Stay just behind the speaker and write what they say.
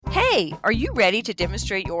Hey, are you ready to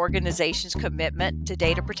demonstrate your organization's commitment to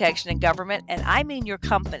data protection and government? And I mean your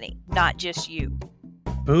company, not just you.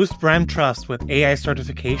 Boost brand trust with AI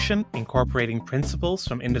certification, incorporating principles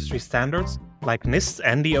from industry standards like NIST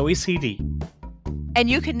and the OECD. And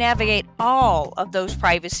you can navigate all of those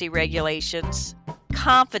privacy regulations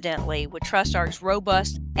confidently with TrustArc's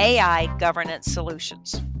robust AI governance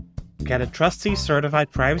solutions. Get a Trustee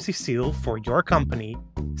certified privacy seal for your company,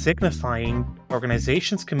 signifying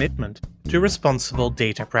organization's commitment to responsible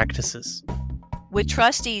data practices. With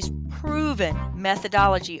Trustee's proven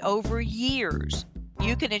methodology over years,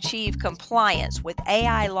 you can achieve compliance with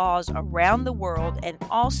AI laws around the world and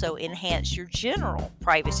also enhance your general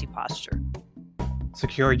privacy posture.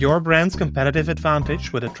 Secure your brand's competitive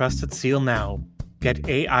advantage with a trusted seal now. Get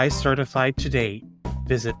AI certified today.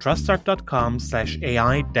 Visit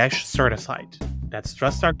trustarc.com/AI-certified. That's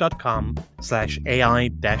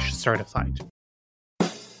trustarc.com/AI-certified.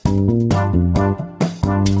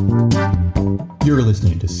 You're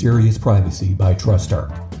listening to Serious Privacy by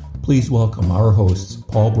TrustArc. Please welcome our hosts,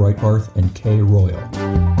 Paul Breitbarth and Kay Royal.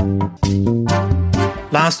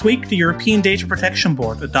 Last week, the European Data Protection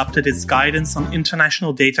Board adopted its guidance on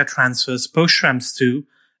international data transfers post-Schrems II,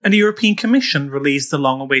 and the European Commission released the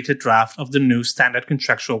long-awaited draft of the new standard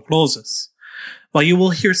contractual clauses. While you will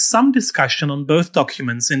hear some discussion on both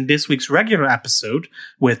documents in this week's regular episode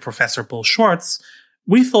with Professor Paul Schwartz,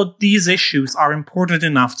 we thought these issues are important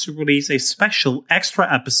enough to release a special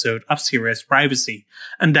extra episode of Serious Privacy,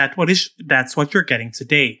 and that's what you're getting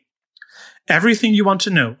today. Everything you want to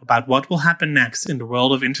know about what will happen next in the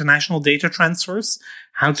world of international data transfers,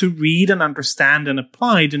 how to read and understand and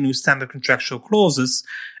apply the new standard contractual clauses,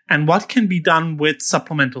 and what can be done with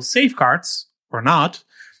supplemental safeguards, or not,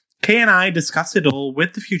 Kay and I discussed it all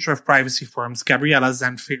with the Future of Privacy Forum's Gabriela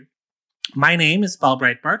Zanfir. My name is Paul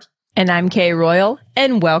Breitbarth. And I'm Kay Royal,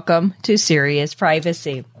 and welcome to Serious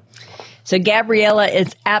Privacy. So, Gabriela,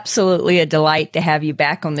 it's absolutely a delight to have you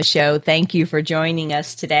back on the show. Thank you for joining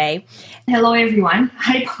us today. Hello, everyone.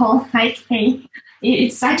 Hi, Paul. Hi, Kay.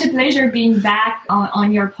 It's such a pleasure being back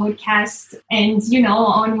on your podcast and,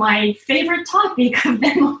 on my favorite topic of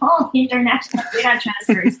them all, international data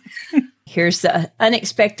transfers. Here's the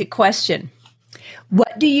unexpected question.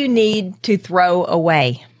 What do you need to throw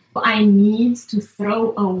away? I need to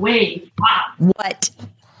throw away. Wow. What?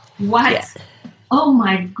 Yeah. Oh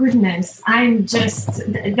my goodness. I'm just,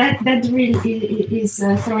 that really is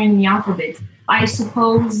throwing me off a bit. I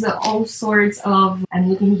suppose all sorts of, I'm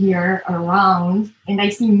looking here around and I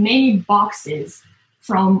see many boxes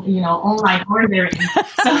from, online ordering.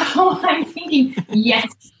 So I'm thinking, yes.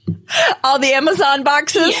 All the Amazon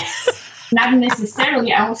boxes? Yes. Not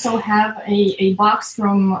necessarily. I also have a box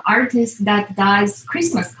from artist that does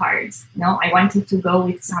Christmas cards. I wanted to go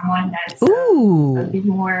with someone that's a bit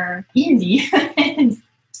more indie and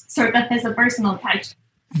sort of has a personal touch.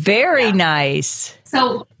 Very nice.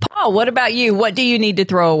 So, Paul, what about you? What do you need to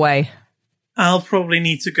throw away? I'll probably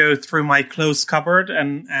need to go through my clothes cupboard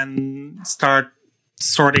and start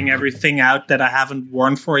sorting everything out that I haven't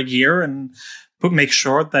worn for a year and make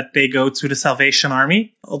sure that they go to the Salvation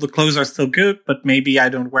Army. All the clothes are still good, but maybe I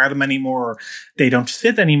don't wear them anymore or they don't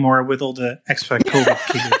fit anymore with all the extra COVID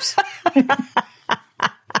kilos.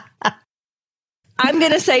 I'm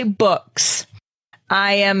going to say books.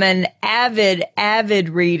 I am an avid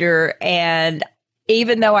reader, and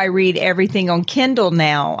even though I read everything on Kindle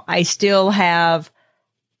now, I still have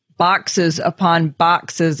boxes upon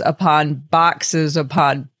boxes upon boxes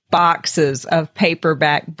upon boxes of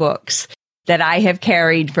paperback books that I have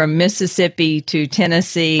carried from Mississippi to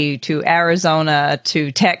Tennessee to Arizona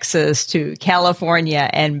to Texas to California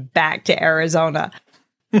and back to Arizona.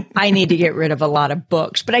 I need to get rid of a lot of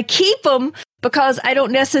books, but I keep them because I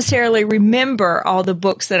don't necessarily remember all the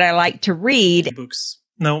books that I like to read. Books.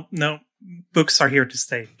 No. Books are here to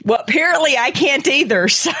stay. Well, apparently I can't either,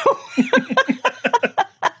 so...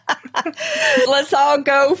 Let's all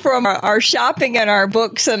go from our shopping and our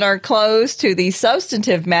books and our clothes to the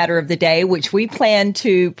substantive matter of the day, which we plan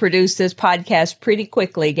to produce this podcast pretty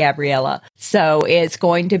quickly, Gabriela. So it's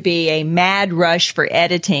going to be a mad rush for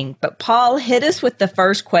editing. But Paul, hit us with the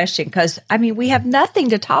first question because, we have nothing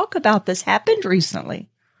to talk about that's happened recently.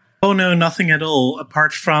 Oh, no, nothing at all,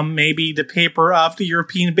 apart from maybe the paper of the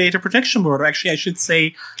European Data Protection Board. Or actually, I should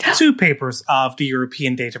say 2 papers of the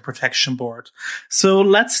European Data Protection Board. So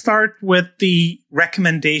let's start with the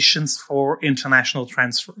recommendations for international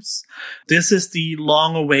transfers. This is the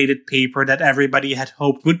long-awaited paper that everybody had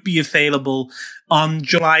hoped would be available on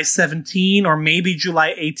July 17 or maybe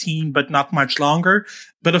July 18, but not much longer.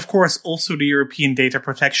 But of course, also the European Data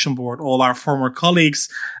Protection Board, all our former colleagues,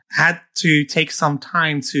 had to take some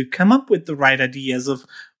time to come up with the right ideas of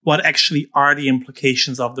what actually are the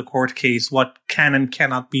implications of the court case, what can and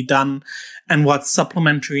cannot be done, and what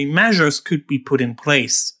supplementary measures could be put in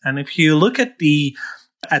place. And if you look at the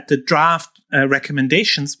draft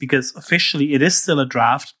recommendations, because officially it is still a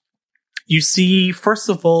draft, you see, first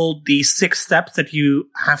of all, the 6 steps that you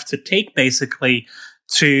have to take basically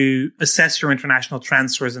to assess your international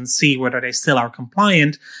transfers and see whether they still are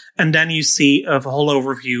compliant. And then you see a whole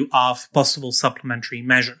overview of possible supplementary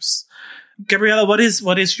measures. Gabriela, what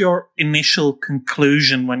is your initial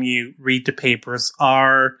conclusion when you read the papers?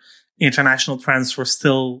 Are international transfers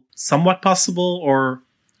still somewhat possible, or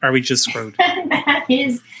are we just screwed? That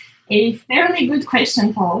is a fairly good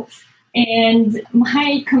question, Paul. And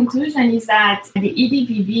my conclusion is that the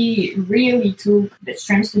EDPB really took the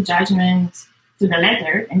Schrems II judgment to the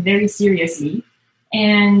letter and very seriously.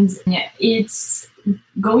 And it's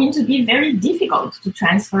going to be very difficult to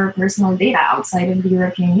transfer personal data outside of the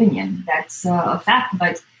European Union. That's a fact.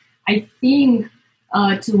 But I think,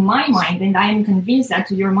 to my mind, and I am convinced that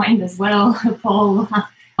to your mind as well, Paul,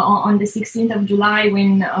 on the 16th of July,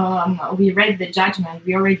 when we read the judgment,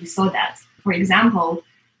 we already saw that. For example,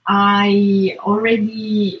 I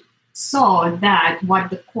already saw that what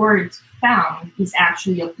the court found is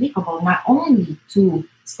actually applicable not only to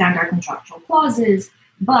standard contractual clauses,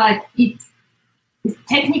 but it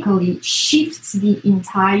technically shifts the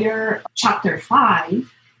entire Chapter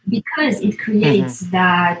 5 because it creates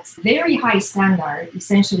that very high standard,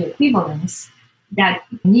 essentially equivalence, that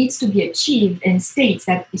needs to be achieved, and states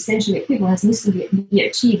that essentially equivalence needs to be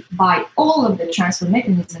achieved by all of the transfer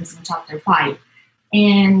mechanisms in Chapter 5.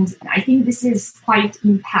 And I think this is quite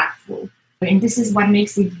impactful. And this is what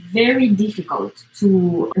makes it very difficult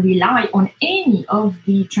to rely on any of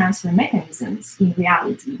the transfer mechanisms in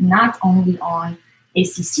reality, not only on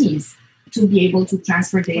ACCs, to be able to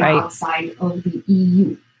transfer data outside of the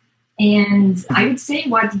EU. And I would say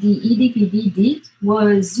what the EDPB did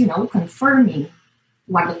was, confirming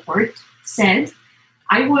what the court said.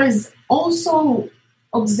 I was also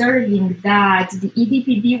observing that the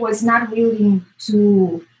EDPB was not willing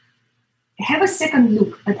to have a second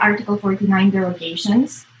look at Article 49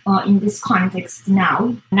 derogations in this context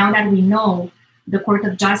now that we know the Court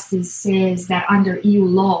of Justice says that under EU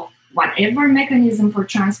law, whatever mechanism for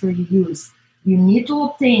transfer you use, you need to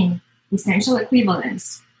obtain essential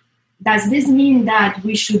equivalence. Does this mean that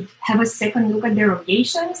we should have a second look at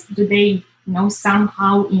derogations? Do they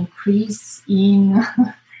somehow increase in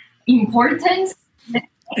importance?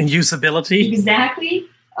 And usability? Exactly.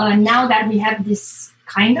 Now that we have this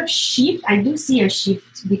kind of shift, I do see a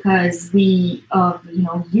shift because we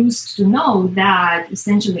used to know that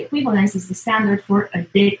essential equivalence is the standard for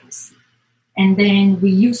adequacy. And then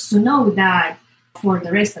we used to know that for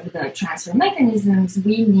the rest of the transfer mechanisms,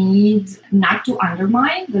 we need not to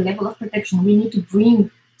undermine the level of protection. We need to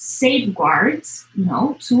bring safeguards,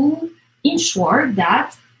 to ensure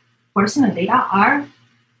that personal data are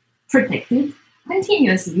protected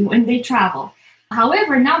continuously when they travel.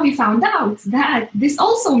 However, now we found out that this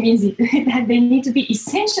also means that they need to be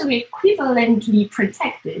essentially equivalently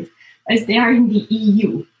protected as they are in the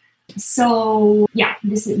EU. So,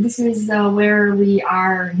 this is where we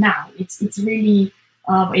are now. It's really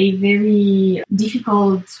a very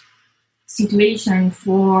difficult situation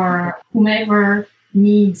for whomever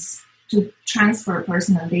needs to transfer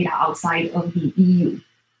personal data outside of the EU.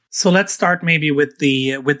 So let's start maybe with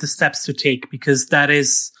the steps to take, because that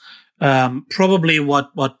is probably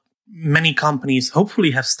what many companies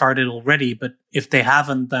hopefully have started already. But if they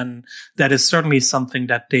haven't, then that is certainly something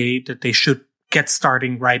that they should get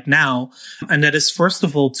starting right now. And that is, first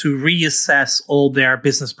of all, to reassess all their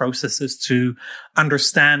business processes to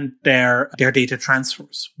understand their data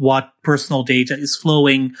transfers, what personal data is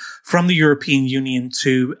flowing from the European Union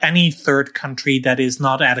to any third country that is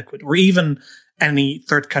not adequate, or even any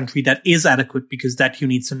third country that is adequate, because that you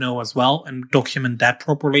need to know as well and document that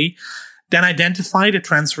properly. Then identify the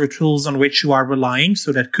transfer tools on which you are relying.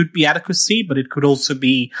 So that could be adequacy, but it could also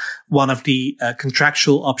be one of the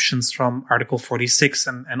contractual options from Article 46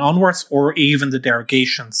 and onwards, or even the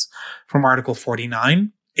derogations from Article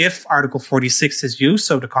 49. If Article 46 is used,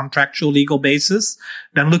 so the contractual legal basis,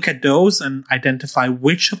 then look at those and identify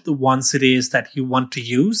which of the ones it is that you want to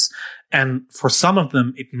use. And for some of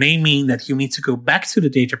them, it may mean that you need to go back to the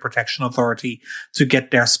Data Protection Authority to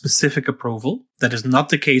get their specific approval. That is not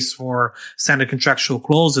the case for standard contractual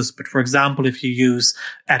clauses. But for example, if you use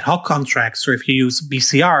ad hoc contracts, or if you use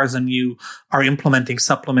BCRs and you are implementing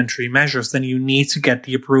supplementary measures, then you need to get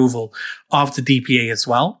the approval of the DPA as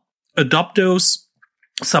well. Adopt those.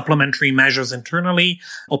 supplementary measures internally,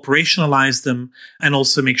 operationalize them, and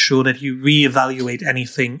also make sure that you reevaluate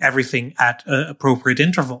everything at appropriate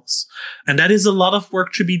intervals. And that is a lot of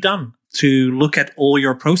work to be done, to look at all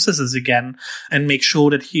your processes again and make sure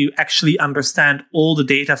that you actually understand all the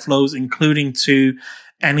data flows, including to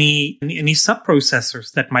any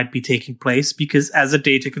sub-processors that might be taking place, because as a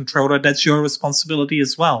data controller, that's your responsibility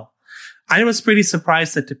as well. I was pretty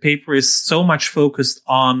surprised that the paper is so much focused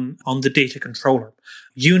on the data controller.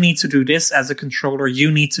 You need to do this as a controller.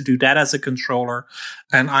 You need to do that as a controller.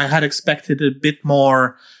 And I had expected a bit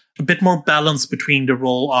more balance between the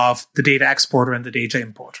role of the data exporter and the data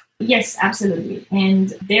importer. Yes, absolutely.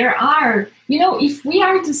 And there are, if we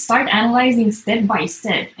are to start analyzing step by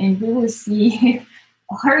step, and we will see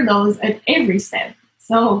hurdles at every step.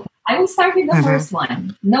 So I will start with the first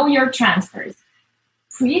one. Know your transfers.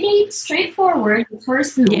 Pretty straightforward, the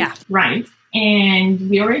first two, right? And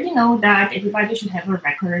we already know that everybody should have a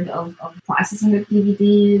record of processing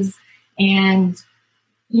activities. And,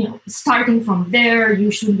 starting from there,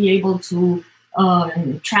 you should be able to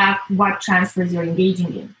track what transfers you're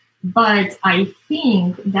engaging in. But I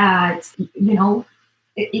think that,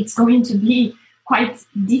 it's going to be quite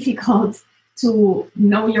difficult to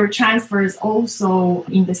know your transfers also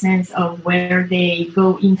in the sense of where they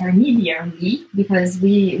go intermediarily, because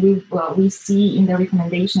we see in the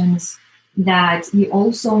recommendations that you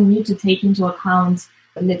also need to take into account,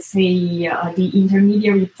 let's say, the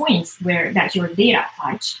intermediary points that your data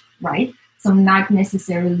touch, right? So not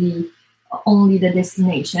necessarily only the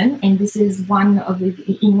destination. And this is in one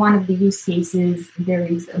of the use cases, there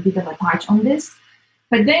is a bit of a touch on this.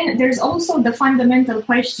 But then there's also the fundamental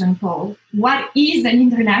question, Paul, what is an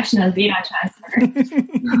international data transfer?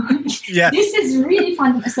 Yes. This is really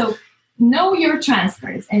fun. So know your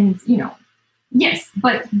transfers and, yes,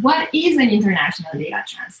 but what is an international data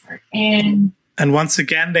transfer? And once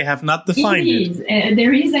again, they have not defined it.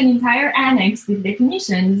 There is an entire annex with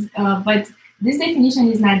definitions, but this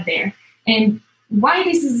definition is not there. And why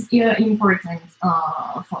this is important,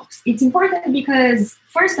 folks? It's important because,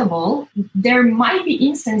 first of all, there might be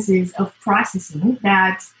instances of processing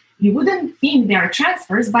that you wouldn't think they are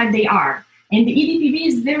transfers, but they are. And the EDPB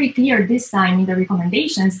is very clear this time in the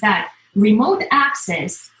recommendations that remote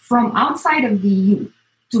access from outside of the EU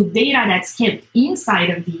to data that's kept inside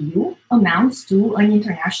of the EU amounts to an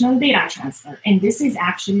international data transfer. And this is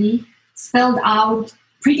actually spelled out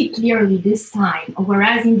pretty clearly this time,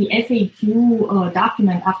 whereas in the FAQ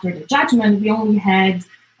document after the judgment, we only had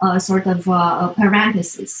sort of a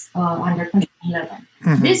parenthesis under question 11.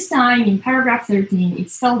 This time in paragraph 13,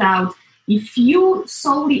 it's spelled out, if you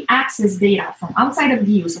solely access data from outside of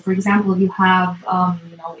the EU, so for example, you have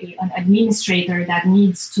an administrator that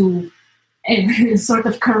needs to sort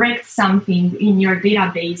of correct something in your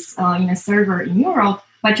database in a server in Europe,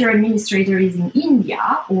 but your administrator is in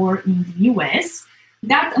India or in the US,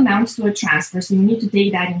 that amounts to a transfer, so you need to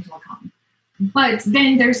take that into account. But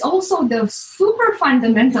then there's also the super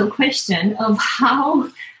fundamental question of how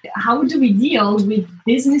do we deal with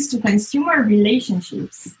business-to-consumer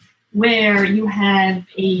relationships where you have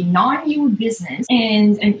a non-EU business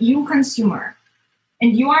and an EU consumer,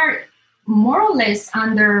 and you are more or less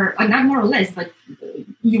under, not more or less, but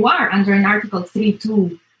you are under an Article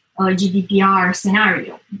 3.2 GDPR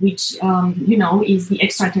scenario, which, is the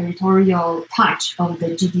extraterritorial touch of the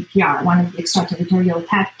GDPR. One of the extraterritorial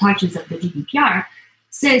touches of the GDPR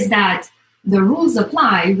says that the rules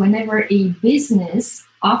apply whenever a business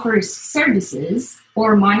offers services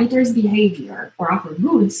or monitors behavior or offers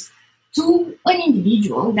goods to an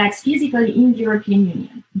individual that's physically in the European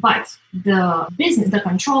Union. But the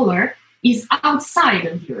controller is outside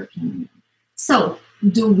of the European Union. So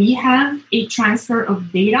do we have a transfer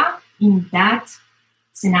of data in that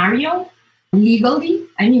scenario? Legally,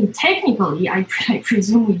 technically, I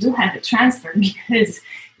presume we do have a transfer, because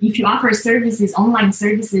if you offer services, online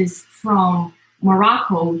services from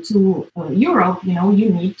Morocco to Europe, you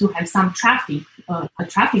need to have some traffic,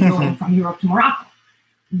 going from Europe to Morocco.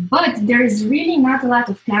 But there's really not a lot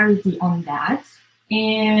of clarity on that.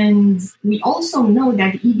 And we also know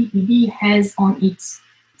that EDPB has on its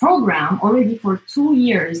program already for 2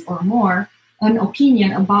 years or more an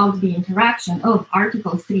opinion about the interaction of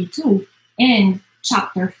Article 3.2 and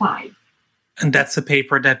Chapter 5. And that's a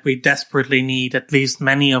paper that we desperately need. At least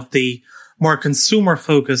many of the more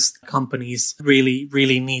consumer-focused companies really,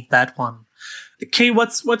 really need that one. Kay,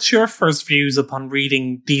 what's your first views upon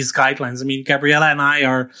reading these guidelines? Gabriella and I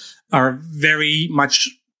are very much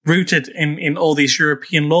rooted in all these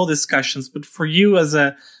European law discussions, but for you as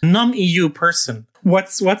a non-EU person,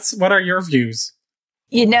 what are your views?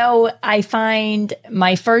 I find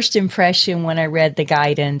my first impression when I read the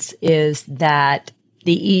guidance is that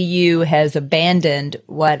the EU has abandoned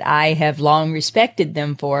what I have long respected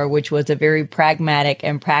them for, which was a very pragmatic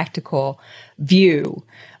and practical view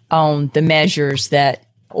on the measures that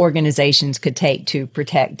organizations could take to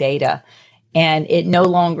protect data. And it no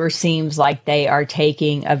longer seems like they are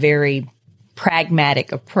taking a very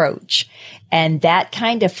pragmatic approach. And that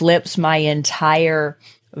kind of flips my entire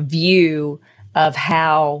view of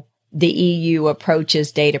how the EU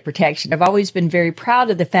approaches data protection. I've always been very proud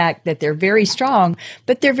of the fact that they're very strong,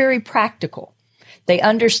 but they're very practical. They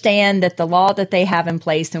understand that the law that they have in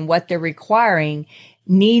place and what they're requiring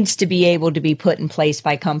needs to be able to be put in place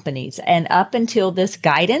by companies. And up until this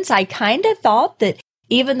guidance, I kind of thought that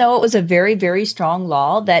even though it was a very, very strong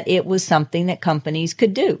law, that it was something that companies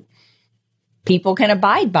could do. People can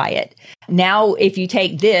abide by it. Now, if you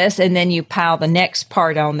take this and then you pile the next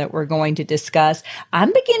part on that we're going to discuss,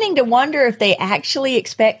 I'm beginning to wonder if they actually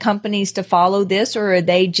expect companies to follow this, or are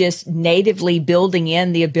they just natively building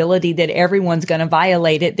in the ability that everyone's going to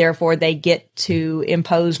violate it, therefore they get to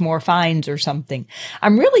impose more fines or something.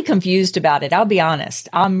 I'm really confused about it. I'll be honest.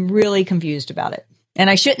 I'm really confused about it. And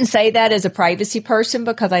I shouldn't say that as a privacy person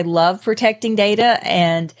because I love protecting data,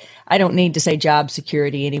 and I don't need to say job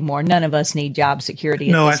security anymore. None of us need job security.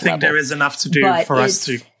 No, I think there is enough to do for us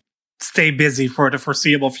to stay busy for the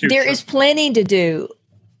foreseeable future. There is plenty to do.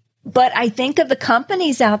 But I think of the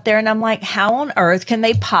companies out there and I'm like, how on earth can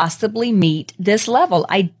they possibly meet this level?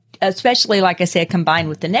 Especially, like I said, combined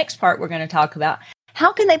with the next part we're going to talk about,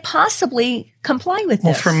 how can they possibly comply with this?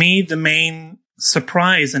 Well, for me, the main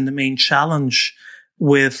surprise and the main challenge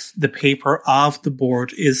with the paper of the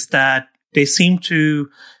board is that they seem to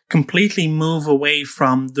completely move away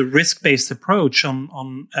from the risk-based approach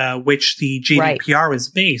on which the GDPR is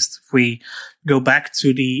based. If we go back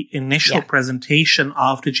to the initial presentation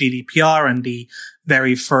of the GDPR and the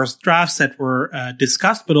very first drafts that were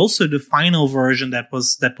discussed, but also the final version that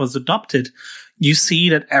was adopted, you see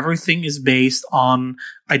that everything is based on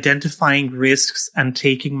identifying risks and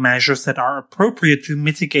taking measures that are appropriate to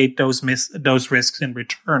mitigate those risks in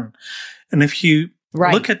return. And if you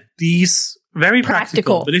look at these very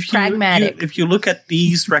practical, but if you look at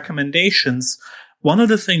these recommendations, one of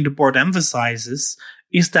the things the board emphasizes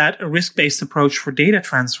is that a risk-based approach for data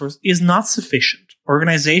transfers is not sufficient.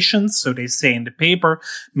 Organizations, so they say in the paper,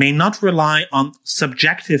 may not rely on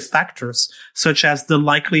subjective factors such as the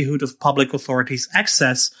likelihood of public authorities'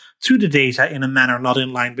 access to the data in a manner not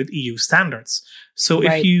in line with EU standards. So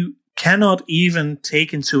if you cannot even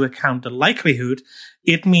take into account the likelihood,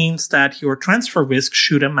 it means that your transfer risk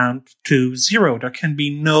should amount to zero. There can be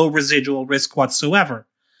no residual risk whatsoever.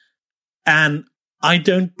 And I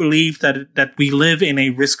don't believe that we live in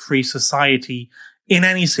a risk-free society in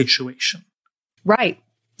any situation. Right.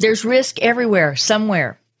 There's risk everywhere,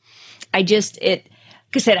 somewhere. Like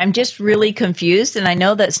I said, I'm just really confused. And I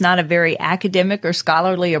know that's not a very academic or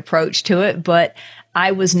scholarly approach to it, but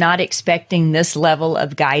I was not expecting this level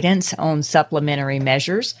of guidance on supplementary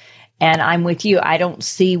measures. And I'm with you. I don't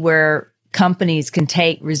see where companies can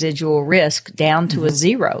take residual risk down to a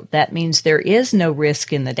zero. That means there is no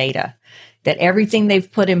risk in the data, that everything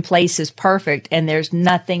they've put in place is perfect and there's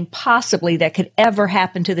nothing possibly that could ever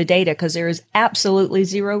happen to the data because there is absolutely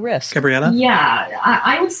zero risk. Gabriela? Yeah,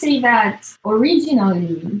 I would say that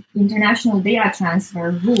originally international data transfer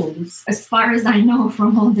rules, as far as I know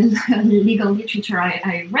from all the legal literature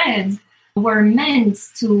I read, were meant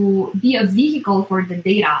to be a vehicle for the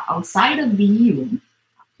data outside of the EU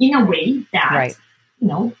in a way that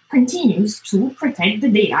continues to protect the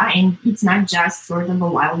data, and it's not just sort of a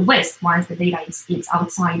Wild West once the data is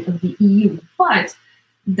outside of the EU. But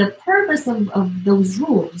the purpose of those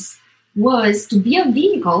rules was to be a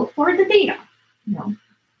vehicle for the data,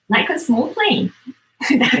 like a small plane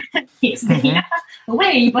that takes the data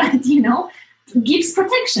away, but, gives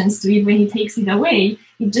protections to it when it takes it away.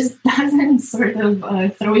 It just doesn't sort of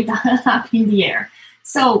throw it up in the air.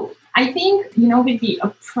 So I think, with the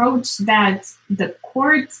approach that the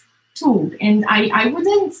court took, and I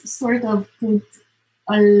wouldn't sort of put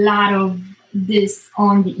a lot of this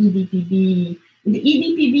on the EDPB. The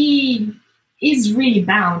EDPB is really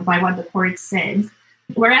bound by what the court said.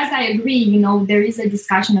 Whereas I agree, there is a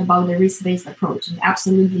discussion about the risk-based approach. And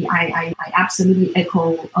absolutely, I absolutely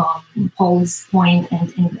echo Paul's point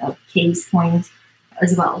and Kay's point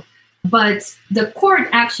as well. But the court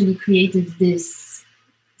actually created this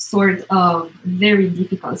sort of very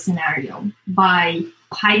difficult scenario by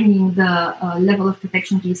heightening the level of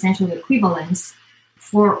protection to essential equivalence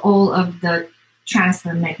for all of the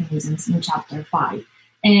transfer mechanisms in Chapter 5.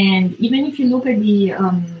 And even if you look at the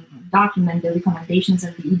document, the recommendations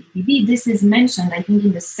of the EDPB, this is mentioned, I think,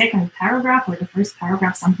 in the second paragraph or the first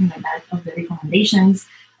paragraph, something like that, of the recommendations,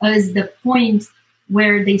 as the point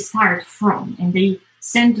where they start from. And they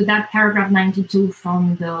send to that paragraph 92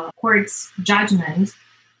 from the court's judgment.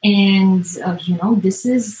 And, this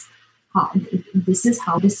is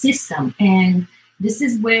how the system. And this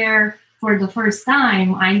is where, for the first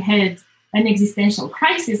time, I had an existential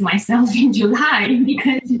crisis myself in July,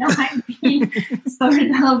 because,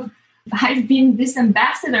 I've been this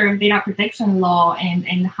ambassador of data protection law,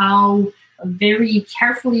 and how very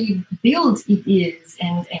carefully built it is,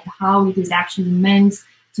 and how it is actually meant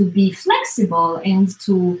to be flexible and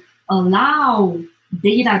to allow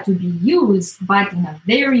data to be used, but in a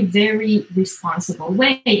very, very responsible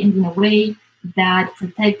way, and in a way that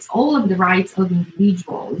protects all of the rights of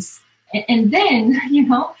individuals. And then,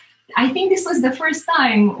 I think this was the first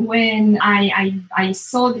time when I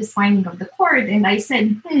saw this finding of the court, and I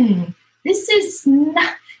said, this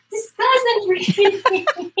doesn't really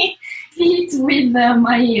fit with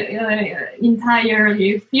my entire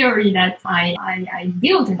theory that I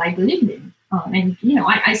built and I believed in.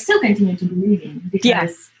 I still continue to believe in,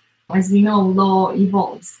 because, as we know, law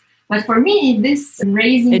evolves. But for me, this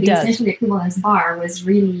raising the essential equivalence bar was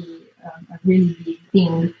really a really big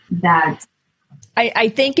thing that... I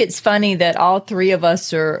think it's funny that all three of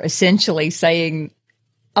us are essentially saying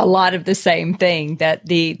a lot of the same thing, that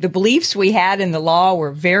the beliefs we had in the law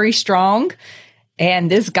were very strong,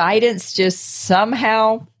 and this guidance just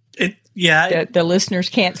somehow... The listeners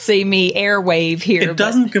can't see me airwave here. It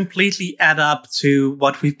doesn't completely add up to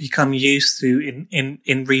what we've become used to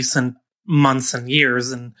in recent months and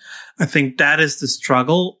years. And I think that is the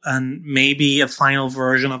struggle. And maybe a final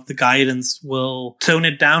version of the guidance will tone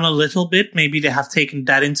it down a little bit. Maybe they have taken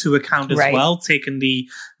that into account as well, taken the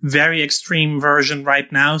very extreme version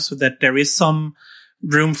right now, so that there is some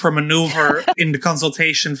room for maneuver in the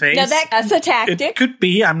consultation phase. Now that's a tactic. It could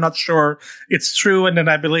be. I'm not sure it's true, and then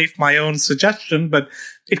I believe my own suggestion, but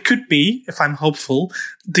it could be, if I'm hopeful.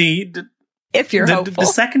 If you're hopeful. The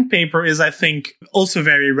second paper is, I think, also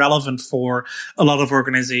very relevant for a lot of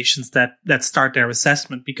organizations that start their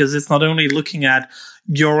assessment, because it's not only looking at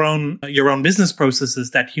your own business processes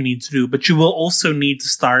that you need to do, but you will also need to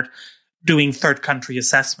start doing third country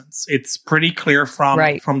assessments. It's pretty clear from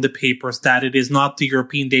the papers that it is not the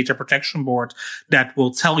European Data Protection Board that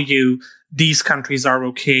will tell you these countries are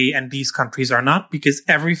okay and these countries are not, because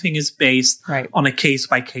everything is based on a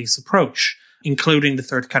case-by-case approach, including the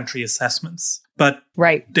third country assessments. But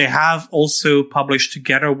they have also published,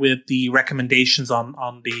 together with the recommendations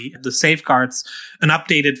on the safeguards, an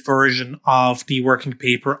updated version of the working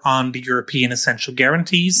paper on the European Essential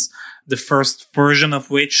Guarantees, the first version of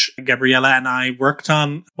which Gabriella and I worked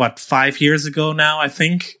on, 5 years ago now, I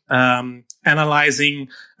think, analyzing,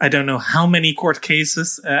 I don't know how many court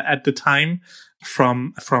cases at the time,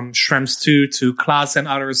 from Schrems 2 to Klaas and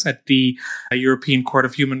others at the European Court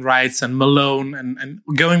of Human Rights, and Malone, and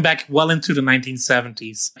going back well into the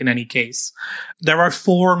 1970s in any case. There are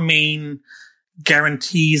 4 main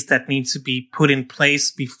guarantees that need to be put in place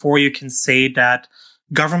before you can say that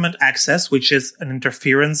government access, which is an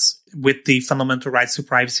interference with the fundamental rights to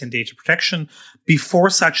privacy and data protection, before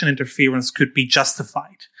such an interference could be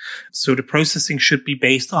justified. So the processing should be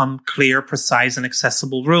based on clear, precise, and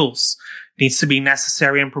accessible rules. It needs to be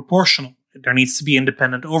necessary and proportional. There needs to be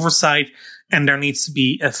independent oversight, and there needs to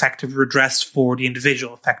be effective redress for the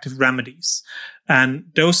individual, effective remedies. And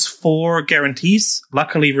those 4 guarantees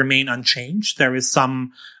luckily remain unchanged. There is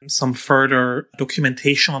some further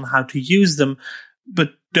documentation on how to use them,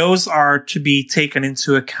 but those are to be taken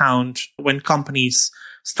into account when companies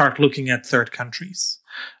start looking at third countries.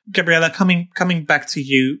 Gabriella, coming back to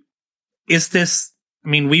you, is this,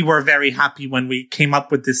 we were very happy when we came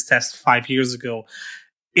up with this test 5 years ago.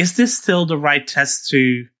 Is this still the right test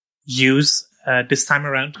to use this time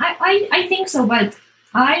around? I think so, but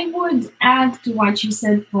I would add to what you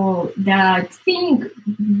said, Paul, that I think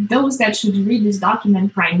those that should read this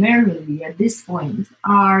document primarily at this point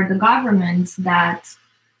are the governments that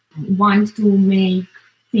want to make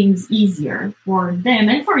things easier for them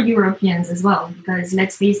and for Europeans as well, because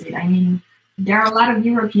let's face it, there are a lot of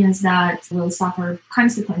Europeans that will suffer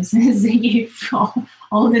consequences if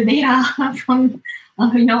all the data from,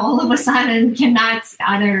 all of a sudden cannot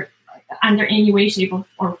under any way, shape,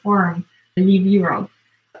 or form leave Europe.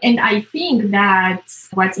 And I think that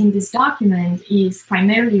what's in this document is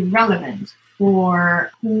primarily relevant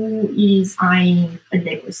for who is eyeing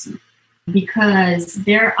adequacy, because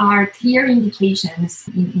there are clear indications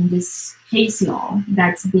in this case law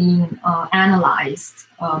that's being analyzed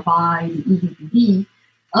by the EDPB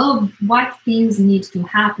of what things need to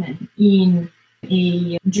happen in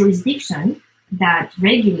a jurisdiction that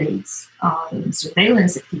regulates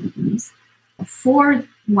surveillance activities for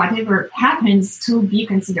whatever happens to be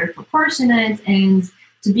considered proportionate and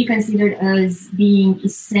to be considered as being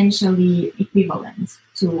essentially equivalent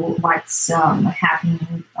to what's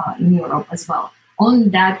happening in Europe as well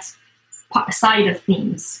on that side of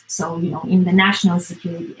things. So, in the national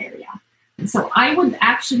security area. So I would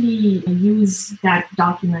actually use that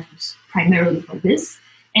document primarily for this.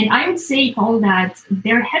 And I would say, Paul, that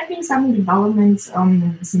there have been some developments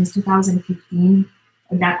since 2015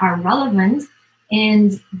 that are relevant.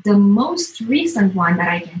 And the most recent one that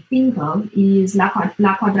I can think of is La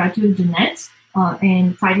Quadrature du Net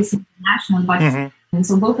and Privacy International. But and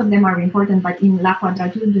so both of them are important, but in La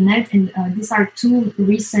Quadrature du Net, and these are two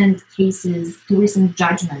recent cases, two recent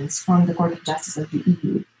judgments from the Court of Justice of the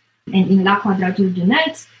EU. And in La Quadrature du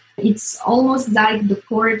Net, it's almost like the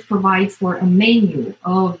court provides for a menu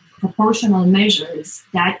of proportional measures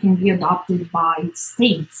that can be adopted by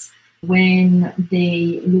states when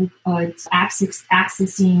they look at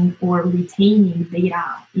accessing or retaining data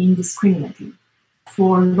indiscriminately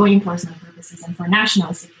for law enforcement purposes and for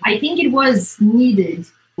national security. I think it was needed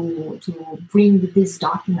to bring this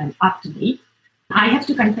document up to date. I have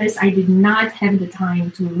to confess, I did not have the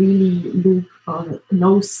time to really look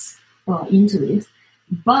close into it,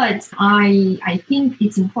 but I think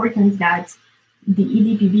it's important that the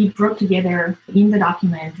EDPB brought together in the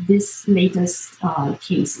document this latest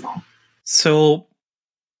case law. So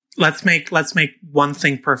let's make one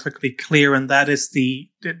thing perfectly clear, and that is the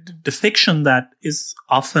fiction that is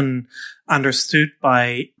often understood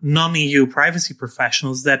by non-EU privacy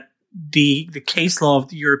professionals that the case law of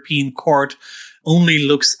the European Court only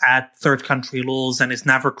looks at third country laws and is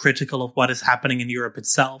never critical of what is happening in Europe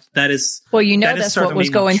itself. That's what was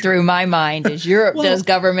going through my mind is Europe does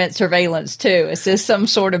government surveillance too. Is this some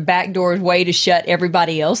sort of backdoor way to shut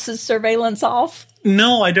everybody else's surveillance off?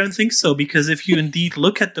 No, I don't think so, because if you indeed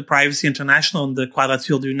look at the Privacy International and the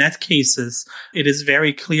Quadrature du Net cases, it is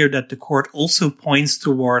very clear that the court also points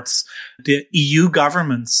towards the EU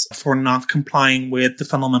governments for not complying with the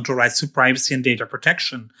fundamental rights to privacy and data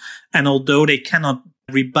protection. And although they cannot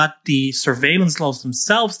rebut the surveillance laws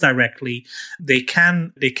themselves directly, they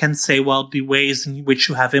can say, well, the ways in which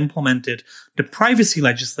you have implemented the privacy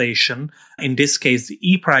legislation, in this case, the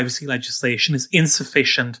e-privacy legislation, is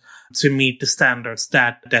insufficient to meet the standards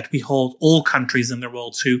that we hold all countries in the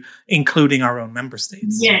world to, including our own member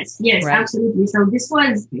states. Yes, right. Absolutely. So this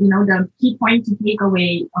was, the key point to take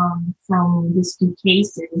away from these two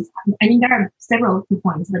cases. I mean, there are several key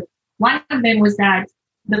points, but one of them was that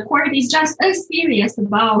the court is just as serious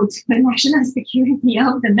about the national security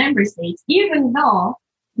of the member states, even though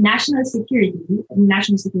national security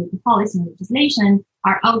policy and legislation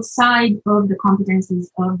are outside of the competencies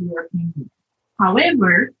of the European Union.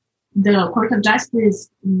 However, the Court of Justice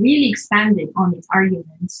really expanded on its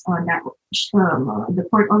arguments that the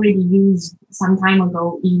court already used some time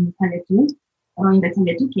ago in the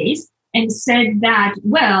Tele2 case, and said that,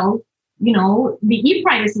 well, the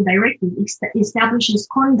e-privacy directive establishes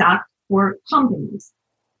conduct for companies.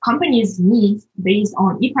 Companies meet based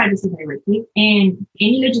on e-privacy directive and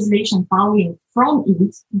any legislation following from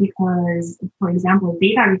it, because, for example,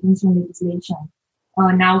 data retention legislation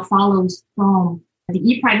now follows from the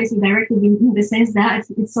e-privacy directive in the sense that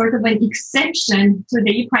it's sort of an exception to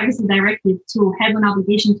the e-privacy directive to have an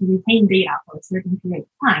obligation to retain data for a certain period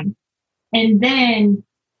of time. And then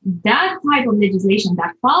that type of legislation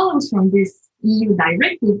that follows from this EU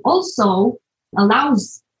directive also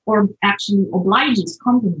allows or actually obliges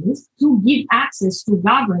companies to give access to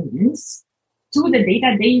governments to the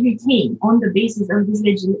data they retain on the basis of this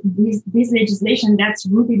legislation that's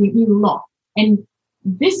rooted in EU law. And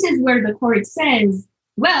this is where the court says,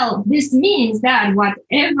 well, this means that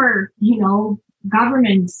whatever,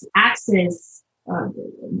 governments access,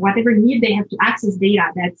 whatever need they have to access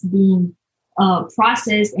data that's being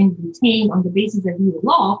processed and retained on the basis of EU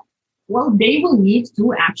law, well, they will need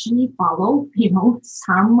to actually follow,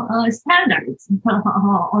 some standards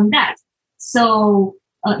on that. So,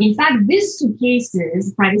 in fact, these two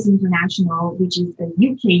cases, Privacy International, which is a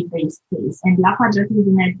UK-based case, and La Quadrature du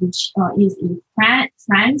Net, which is a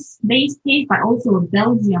France-based case, but also a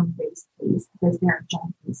Belgium-based case, because they are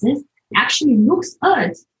joint cases, actually looks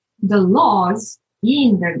at the laws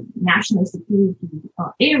in the national security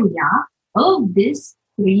area of these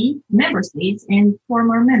three member states and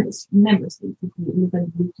former member states, if we look at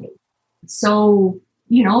the UK. So,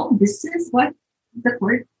 this is what the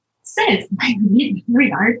court says with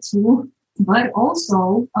regard to, but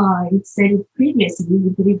also it said it previously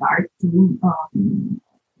with regard to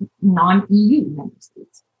non-EU member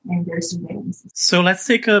states and their surveillance. So let's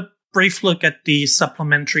take a brief look at the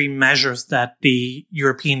supplementary measures that the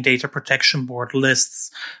European Data Protection Board lists.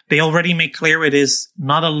 They already make clear it is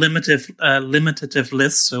not a limitative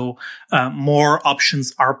list, so more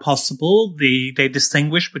options are possible. They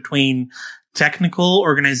distinguish between technical,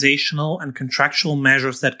 organizational, and contractual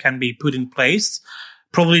measures that can be put in place.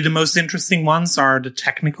 Probably the most interesting ones are the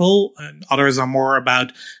technical, and others are more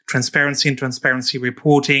about transparency and transparency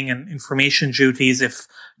reporting and information duties if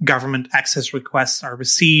government access requests are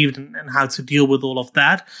received and how to deal with all of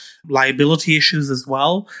that. Liability issues as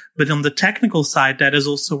well. But on the technical side, that is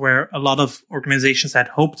also where a lot of organizations had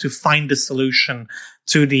hoped to find a solution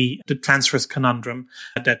to the transfers conundrum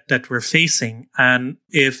that we're facing. And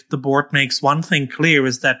if the board makes one thing clear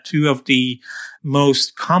is that two of the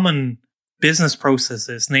most common business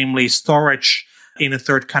processes, namely storage in a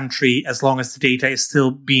third country as long as the data is still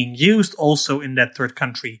being used also in that third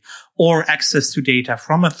country, or access to data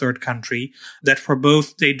from a third country, that for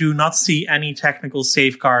both they do not see any technical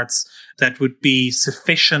safeguards that would be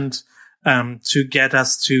sufficient to get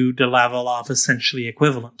us to the level of essentially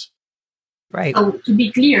equivalent. Right. So to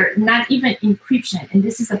be clear, not even encryption, and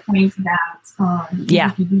this is a point that the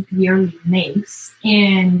EDPB clearly makes,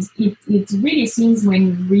 and it really seems when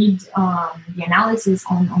you read the analysis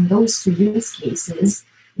on those two use cases,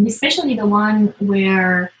 and especially the one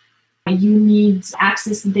where you need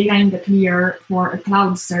access to data in the clear for a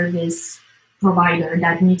cloud service provider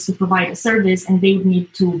that needs to provide a service, and they would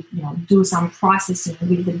need to do some processing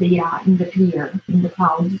with the data in the clear in the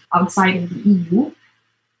cloud outside of the EU.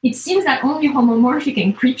 It seems that only homomorphic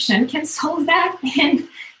encryption can solve that. And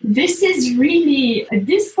this is really, at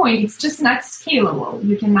this point, it's just not scalable.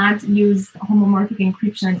 You cannot use homomorphic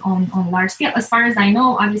encryption on large scale. As far as I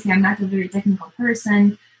know, obviously, I'm not a very technical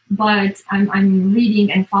person, but I'm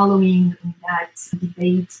reading and following that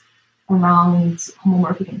debate around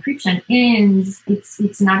homomorphic encryption, and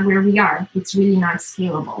it's not where we are. It's really not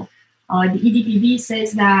scalable. The EDPB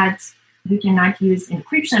says that you cannot use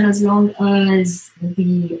encryption as long as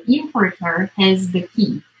the importer has the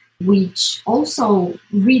key, which also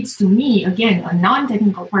reads to me, again, a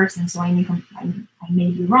non-technical person, so I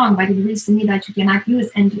may be wrong, but it reads to me that you cannot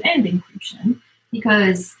use end-to-end encryption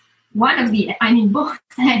because one of the ends,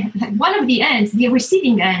 the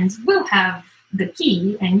receiving end, will have the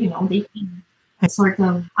key, and they can sort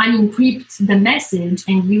of unencrypt the message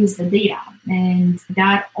and use the data. And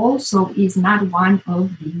that also is not one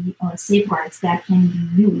of the safeguards that can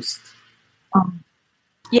be used.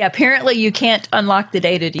 Apparently you can't unlock the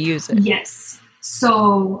data to use it. Yes.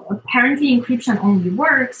 So apparently encryption only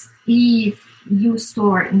works if you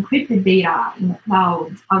store encrypted data in the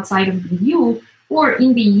cloud outside of the EU or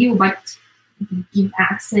in the EU, but give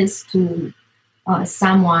access to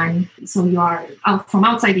someone. So you are out from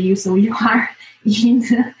outside the EU, so you are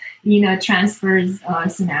in a transfers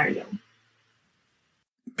scenario.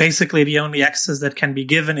 Basically, the only access that can be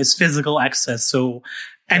given is physical access. So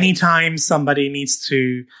anytime somebody needs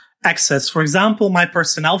to access, for example, my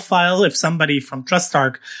personnel file, if somebody from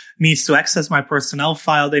TrustArc needs to access my personnel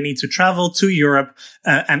file, they need to travel to Europe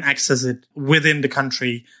and access it within the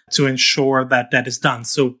country to ensure that that is done.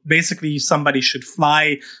 So basically, somebody should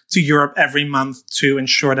fly to Europe every month to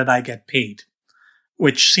ensure that I get paid,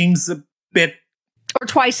 which seems a bit... Or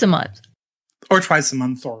twice a month. Or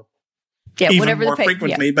even whatever more the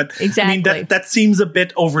frequently. Yeah, but exactly. I mean, that seems a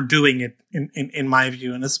bit overdoing it in my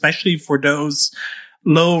view, and especially for those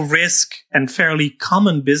low risk and fairly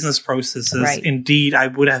common business processes. Right. Indeed, I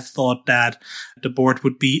would have thought that the board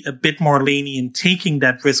would be a bit more lenient taking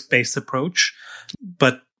that risk-based approach,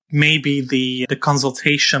 but maybe the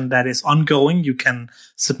consultation that is ongoing, you can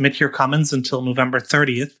submit your comments until November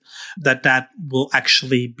 30th, that will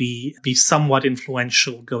actually be somewhat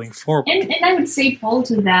influential going forward. And I would say, Paul,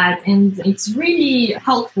 to that, and it's really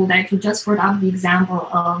helpful that you just brought up the example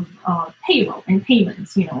of payroll and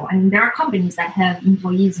payments. And there are companies that have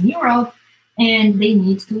employees in Europe, and they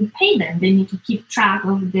need to pay them. They need to keep track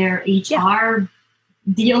of their HR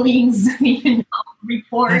dealings,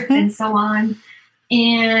 reports, and so on.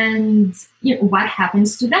 And what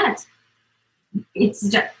happens to that? It's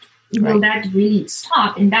just, will that really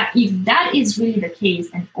stop? And that if that is really the case,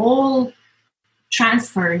 and all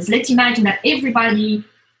transfers, let's imagine that everybody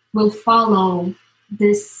will follow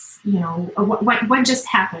this, what just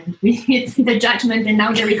happened with the judgment and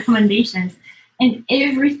now the recommendations, and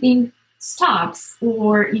everything stops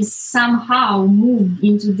or is somehow moved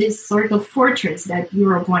into this sort of fortress that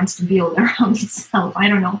Europe wants to build around itself. I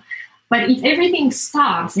don't know. But if everything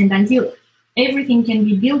stops and until everything can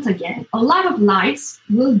be built again, a lot of lives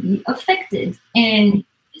will be affected. And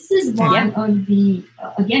This is one of the,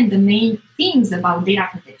 again, the main things about data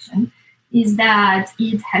protection is that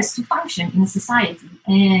it has to function in society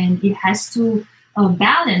and it has to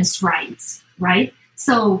balance rights, right?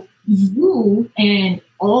 So you and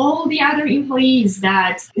all the other employees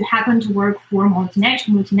that happen to work for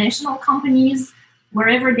multinational companies,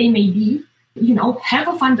 wherever they may be, have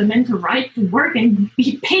a fundamental right to work and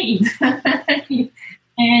be paid.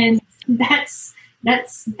 And that's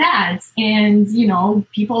that. And,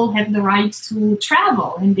 people have the right to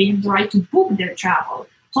travel and they have the right to book their travel.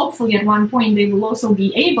 Hopefully at one point they will also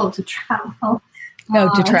be able to travel.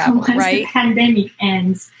 Once the pandemic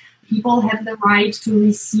ends. People have the right to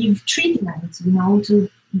receive treatment, to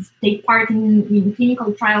take part in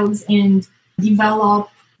clinical trials and develop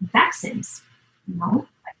vaccines,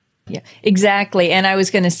 Yeah, exactly. And I was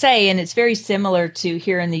going to say, and it's very similar to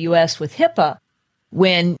here in the U.S. with HIPAA,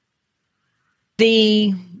 when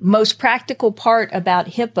the most practical part about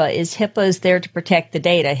HIPAA is there to protect the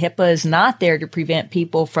data. HIPAA is not there to prevent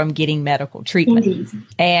people from getting medical treatment. Indeed.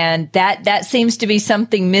 And that seems to be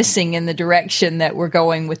something missing in the direction that we're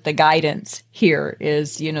going with the guidance here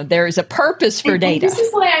is, there is a purpose for data. This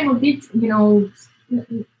is why I'm a bit,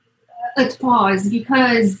 at pause,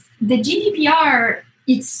 because the GDPR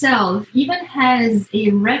itself even has a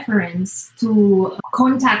reference to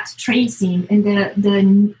contact tracing and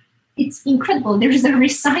the it's incredible. There is a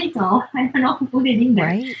recital, I don't know who put it in there,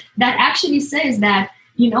 right, that actually says that,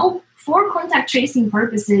 for contact tracing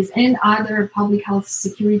purposes and other public health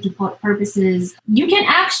security purposes, you can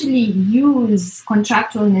actually use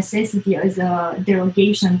contractual necessity as a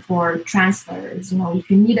derogation for transfers, if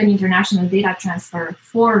you need an international data transfer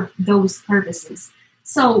for those purposes.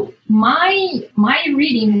 So my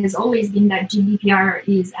reading has always been that GDPR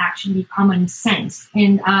is actually common sense,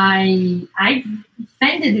 and I've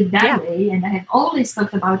defended it that way, and I have always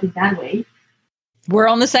talked about it that way. We're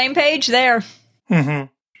on the same page there. Mm-hmm.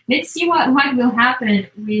 Let's see what will happen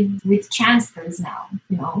with transfers now.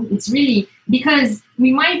 It's really because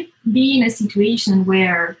we might be in a situation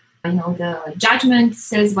where the judgment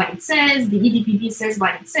says what it says, the EDPB says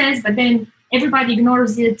what it says, but then everybody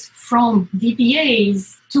ignores it from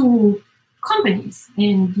DPAs to companies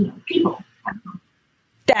and people.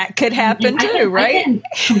 That could happen too, right? I can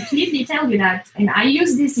completely tell you that. And I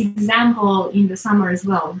use this example in the summer as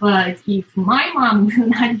well. But if my mom will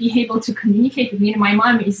not be able to communicate with me, and my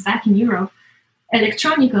mom is back in Europe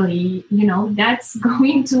electronically, that's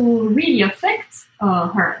going to really affect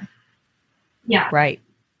her. Yeah. Right.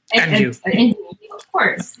 And you. And of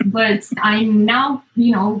course. But I'm now,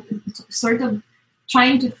 sort of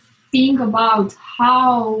trying to think about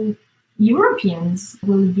how Europeans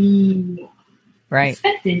will be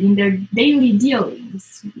affected in their daily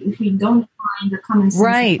dealings if we don't find a common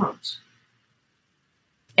sense approach.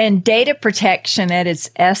 And data protection at its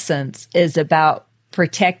essence is about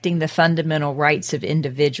protecting the fundamental rights of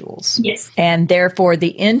individuals. Yes. And therefore the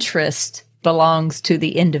interest belongs to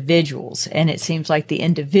the individuals. And it seems like the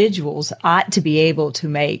individuals ought to be able to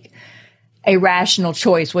make a rational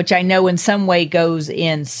choice, which I know in some way goes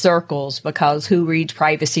in circles because who reads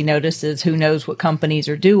privacy notices, who knows what companies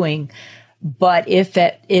are doing. But if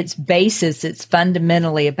at its basis, it's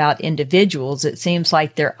fundamentally about individuals, it seems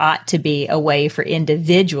like there ought to be a way for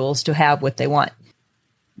individuals to have what they want.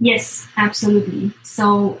 Yes, absolutely.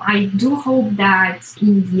 So I do hope that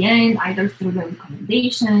in the end, either through the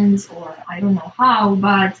recommendations or I don't know how,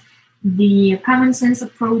 but the common sense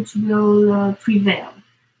approach will prevail.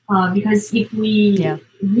 Because if we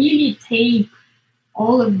really take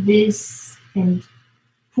all of this and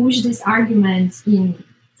push this argument in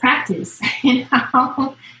practice and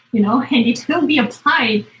how, and it will be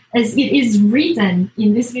applied as it is written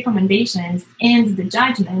in these recommendations and the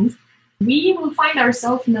judgment, we will find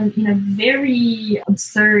ourselves in a very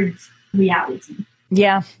absurd reality.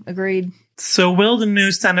 Yeah, agreed. So will the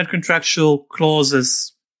new standard contractual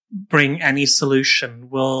clauses bring any solution?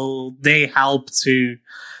 Will they help to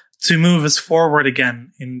move us forward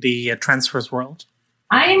again in the transfers world?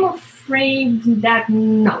 I'm afraid that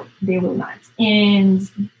no, they will not.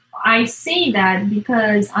 And I say that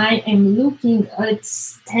because I am looking at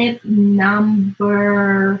step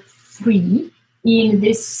number 3 in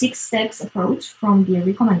this 6 steps approach from the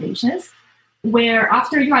recommendations, where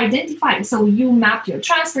after you identify, so you map your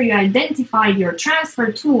transfer, you identify your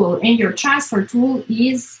transfer tool, and your transfer tool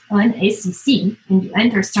is an SEC, and you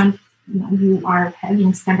understand you are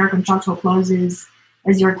having standard contractual clauses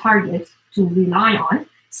as your target to rely on.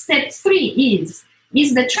 Step 3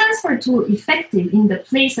 is the transfer tool effective in the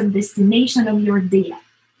place of destination of your data?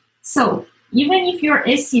 So even if your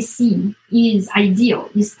SEC is ideal,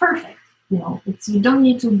 is perfect, You don't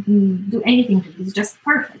need to do anything to it. It's just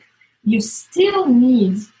perfect. You still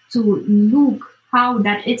need to look how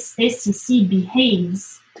that SEC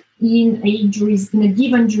behaves in a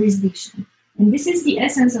given jurisdiction. And this is the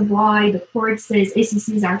essence of why the court says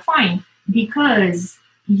SECs are fine, because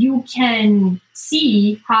you can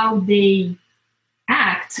see how they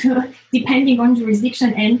act depending on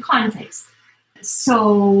jurisdiction and context.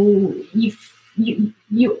 So if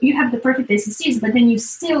you have the perfect SECs, but then you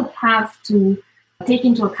still have to take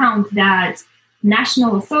into account that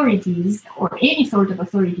national authorities or any sort of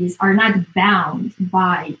authorities are not bound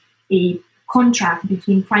by a contract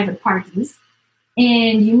between private parties.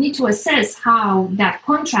 And you need to assess how that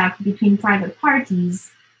contract between private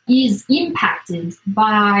parties is impacted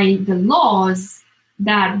by the laws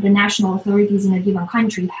that the national authorities in a given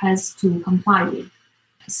country has to comply with.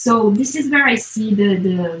 So this is where I see the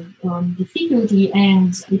difficulty,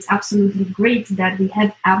 and it's absolutely great that we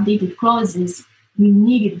have updated clauses. We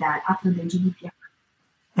needed that after the GDPR.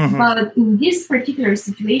 Mm-hmm. But in this particular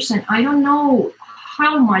situation, I don't know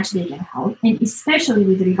how much they can help, and especially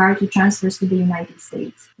with regard to transfers to the United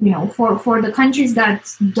States. For the countries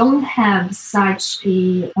that don't have such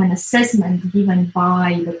an assessment given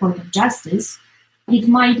by the Court of Justice, it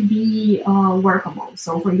might be workable.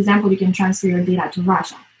 So, for example, you can transfer your data to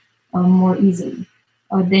Russia more easily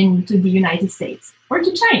than to the United States or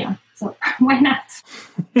to China. So why not?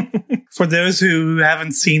 For those who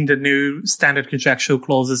haven't seen the new standard contractual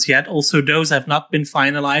clauses yet, also those have not been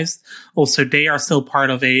finalized. Also, they are still part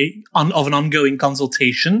of an ongoing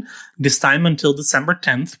consultation, this time until December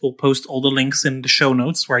 10th. We'll post all the links in the show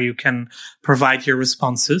notes where you can provide your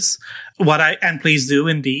responses. And please do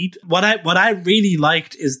indeed. What I really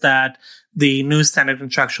liked is that the new standard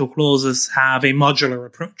contractual clauses have a modular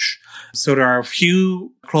approach. So there are a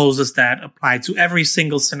few clauses that apply to every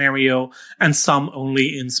single scenario and some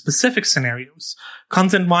only in specific scenarios.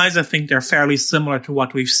 Content-wise, I think they're fairly similar to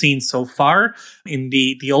what we've seen so far in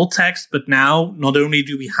the old text, but now not only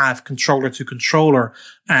do we have controller to controller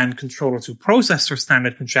and controller to processor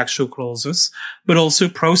standard contractual clauses, but also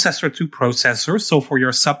processor to processor, so for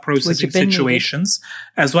your sub-processing situations,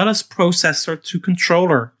 as well as processor to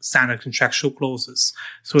controller standard contractual clauses.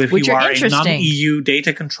 So if you are a non-EU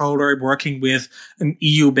data controller working with an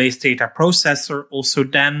EU-based data processor, also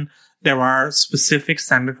then there are specific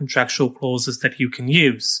standard contractual clauses that you can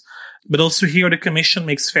use. But also here, the Commission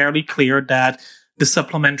makes fairly clear that the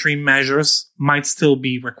supplementary measures might still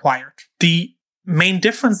be required. The main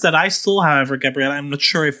difference that I saw, however, Gabriela, I'm not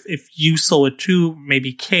sure if you saw it too,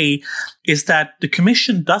 maybe Kay, is that the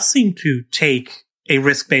Commission does seem to take a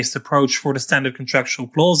risk-based approach for the standard contractual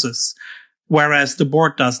clauses, whereas the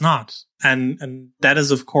board does not. And that is,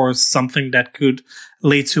 of course, something that could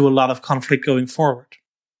lead to a lot of conflict going forward.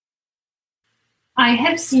 I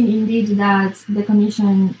have seen indeed that the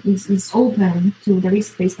Commission is open to the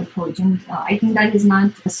risk-based approach, and I think that is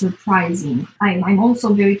not surprising. I'm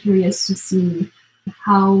also very curious to see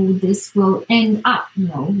how this will end up,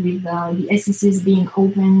 with the SECs being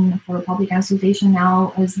open for public consultation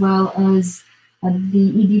now, as well as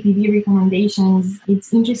the EDPB recommendations.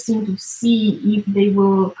 It's interesting to see if they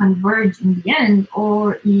will converge in the end,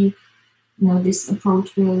 or if this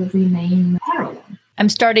approach will remain parallel. I'm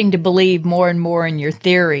starting to believe more and more in your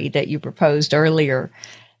theory that you proposed earlier,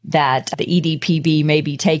 that the EDPB may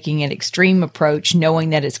be taking an extreme approach, knowing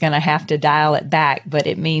that it's going to have to dial it back, but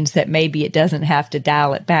it means that maybe it doesn't have to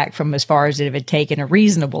dial it back from as far as it had taken a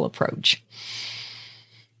reasonable approach.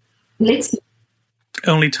 Let's see.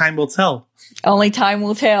 Only time will tell. Only time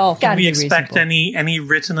will tell. Can we expect any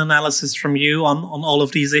written analysis from you on all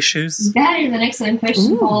of these issues? That is an excellent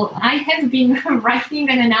question, Paul. I have been writing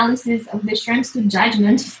an analysis of the Schrems to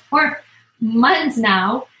judgment for months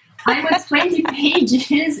now. I was 20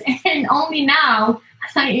 pages, and only now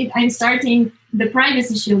I'm starting the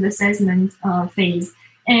privacy shield assessment phase.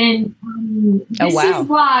 And this is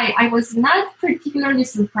why I was not particularly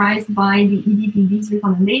surprised by the EDPB's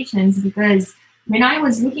recommendations, because when I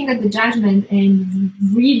was looking at the judgment and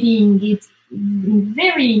reading it in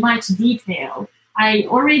very much detail, I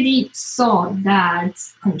already saw that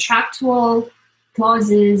contractual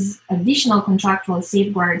clauses, additional contractual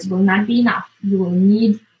safeguards will not be enough. You will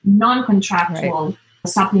need non-contractual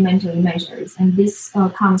supplementary measures. And this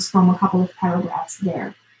comes from a couple of paragraphs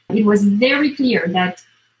there. It was very clear that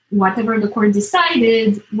whatever the court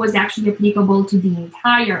decided was actually applicable to the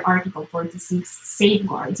entire Article 46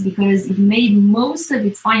 safeguards, because it made most of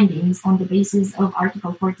its findings on the basis of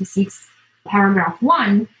Article 46, paragraph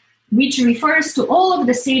 1, which refers to all of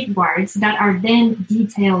the safeguards that are then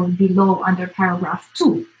detailed below under paragraph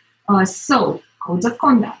 2. So, codes of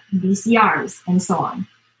conduct, BCRs, and so on.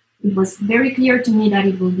 it was very clear to me that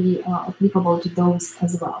it will be applicable to those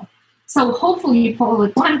as well. So hopefully, Paul,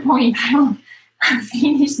 at one point I'll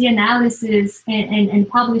finish the analysis and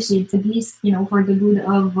publish it, at least, for the good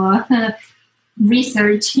of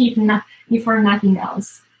research, if for nothing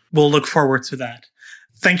else. We'll look forward to that.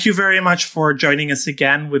 Thank you very much for joining us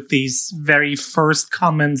again with these very first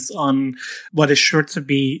comments on what is sure to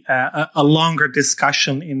be a longer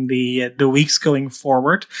discussion in the weeks going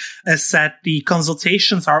forward. As said, the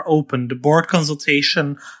consultations are open. The board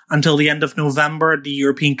consultation until the end of November, the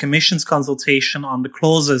European Commission's consultation on the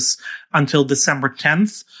clauses until December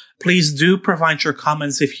 10th. Please do provide your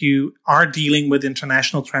comments if you are dealing with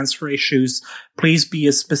international transfer issues. Please be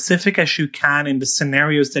as specific as you can in the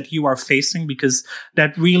scenarios that you are facing, because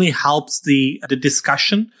that really helps the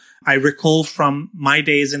discussion. I recall from my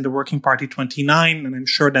days in the Working Party 29, and I'm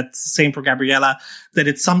sure that's the same for Gabriela, that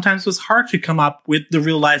it sometimes was hard to come up with the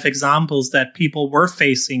real life examples that people were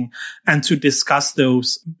facing and to discuss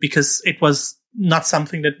those, because it was not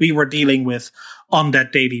something that we were dealing with on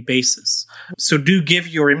that daily basis. So do give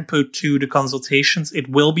your input to the consultations. It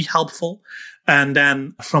will be helpful. And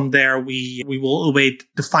then from there, we will await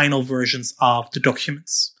the final versions of the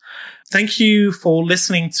documents. Thank you for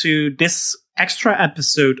listening to this extra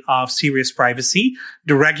episode of Serious Privacy.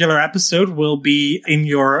 The regular episode will be in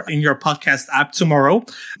your podcast app tomorrow.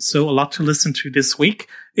 So a lot to listen to this week.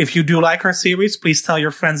 If you do like our series, please tell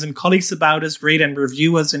your friends and colleagues about us, rate and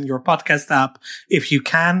review us in your podcast app if you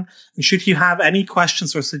can. And should you have any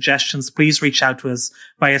questions or suggestions, please reach out to us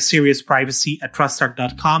via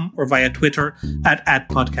seriousprivacy@trustarc.com or via Twitter at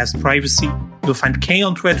 @podcastprivacy. You'll find Kay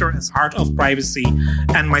on Twitter as Heart of Privacy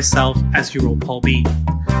and myself as EuroPaul.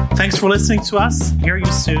 Thanks for listening to us. Hear you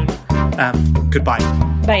soon. Goodbye.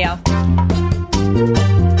 Bye, y'all.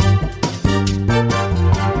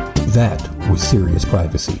 That was Serious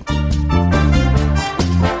Privacy.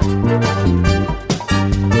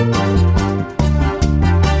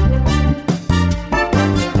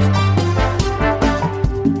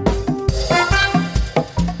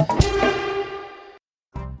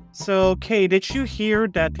 So, Kay, did you hear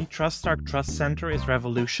that the TrustArc Trust Center is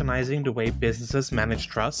revolutionizing the way businesses manage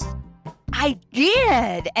trust? I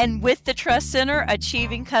did. And with the Trust Center,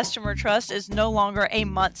 achieving customer trust is no longer a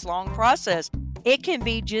months-long process. It can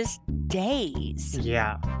be just days.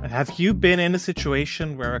 Yeah. Have you been in a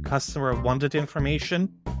situation where a customer wanted information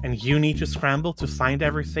and you need to scramble to find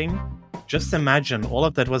everything? Just imagine all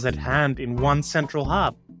of that was at hand in one central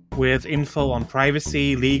hub with info on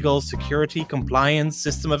privacy, legal, security, compliance,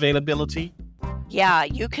 system availability. Yeah,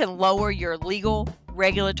 you can lower your legal,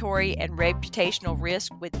 regulatory, and reputational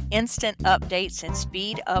risk with instant updates and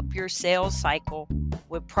speed up your sales cycle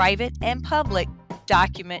with private and public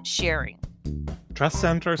document sharing. Trust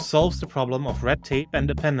Center solves the problem of red tape and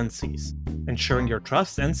dependencies, ensuring your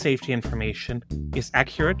trust and safety information is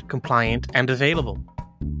accurate, compliant, and available.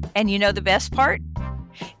 And you know the best part?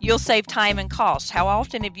 You'll save time and costs. How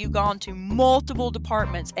often have you gone to multiple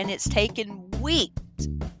departments and it's taken weeks?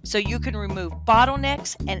 So you can remove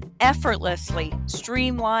bottlenecks and effortlessly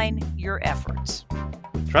streamline your efforts.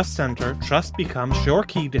 Trust Center, trust becomes your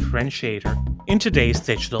key differentiator in today's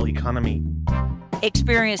digital economy.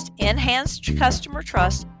 Experienced enhanced customer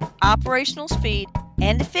trust, operational speed,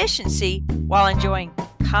 and efficiency while enjoying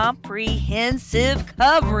comprehensive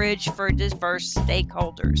coverage for diverse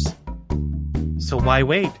stakeholders. So why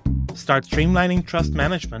wait? Start streamlining trust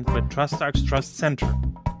management with TrustArc's Trust Center.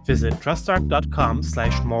 Visit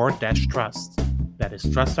trustarc.com/more-trust. That is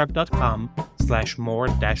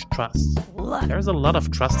trustarc.com/more-trust. There's a lot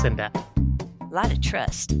of trust in that. A lot of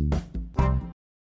trust.